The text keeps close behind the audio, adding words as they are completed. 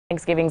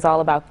Thanksgiving's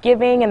all about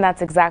giving, and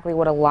that's exactly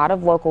what a lot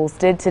of locals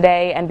did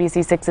today.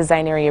 NBC6's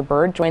Zyneria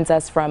Bird joins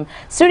us from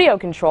Studio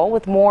Control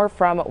with more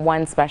from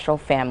one special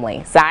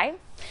family. Zy?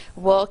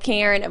 Well,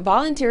 Karen,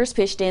 volunteers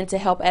pitched in to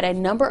help at a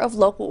number of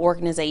local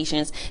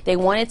organizations. They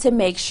wanted to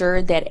make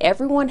sure that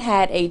everyone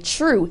had a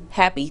true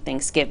happy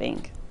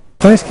Thanksgiving.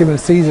 Thanksgiving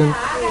season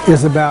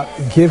is about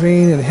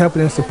giving and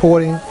helping and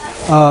supporting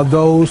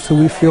those who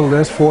we feel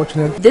less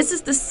fortunate. This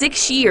is the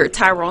 6th year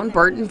Tyrone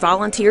Burton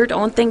volunteered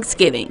on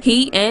Thanksgiving.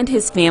 He and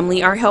his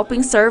family are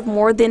helping serve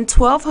more than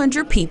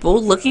 1,200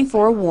 people looking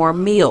for a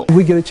warm meal.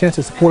 We get a chance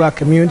to support our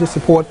community,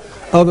 support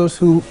others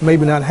who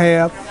maybe not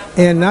have,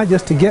 and not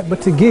just to get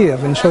but to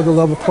give and show the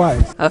love of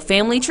Christ. A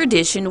family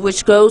tradition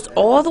which goes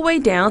all the way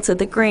down to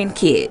the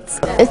grandkids.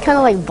 It's kind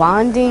of like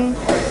bonding,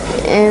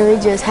 and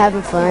we're just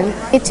having fun.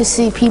 Get to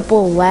see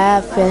people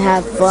laugh and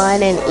have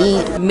fun and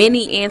eat.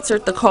 Many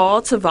answered the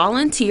call to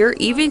volunteer,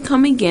 even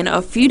coming in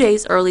a few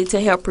days early to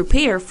help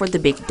prepare for the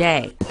big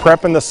day.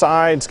 Prepping the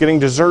sides, getting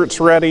desserts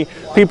ready.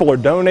 People are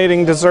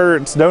donating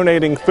desserts,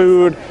 donating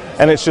food,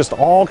 and it's just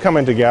all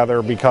coming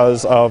together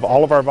because of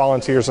all of our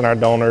volunteers and our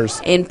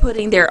donors. And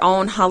putting their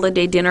own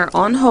holiday dinner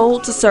on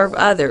hold to serve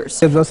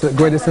others. It gives us a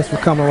greater sense of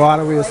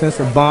camaraderie, a sense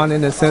of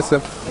bonding, a sense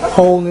of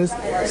wholeness,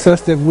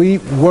 such that we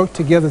work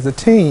together as a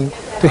team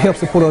to help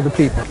support other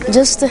people.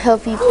 Just to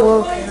help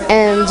people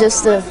and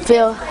just to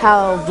feel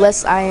how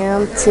blessed I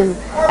am to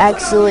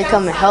actually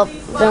come and help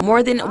them.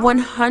 More than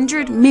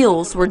 100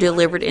 meals were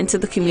delivered into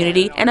the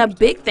community and a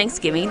big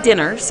Thanksgiving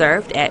dinner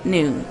served at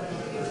noon.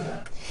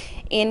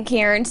 And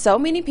Karen, so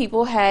many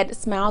people had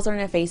smiles on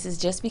their faces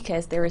just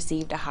because they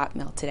received a hot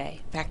meal today.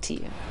 Back to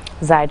you.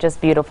 Zy,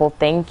 just beautiful.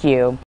 Thank you.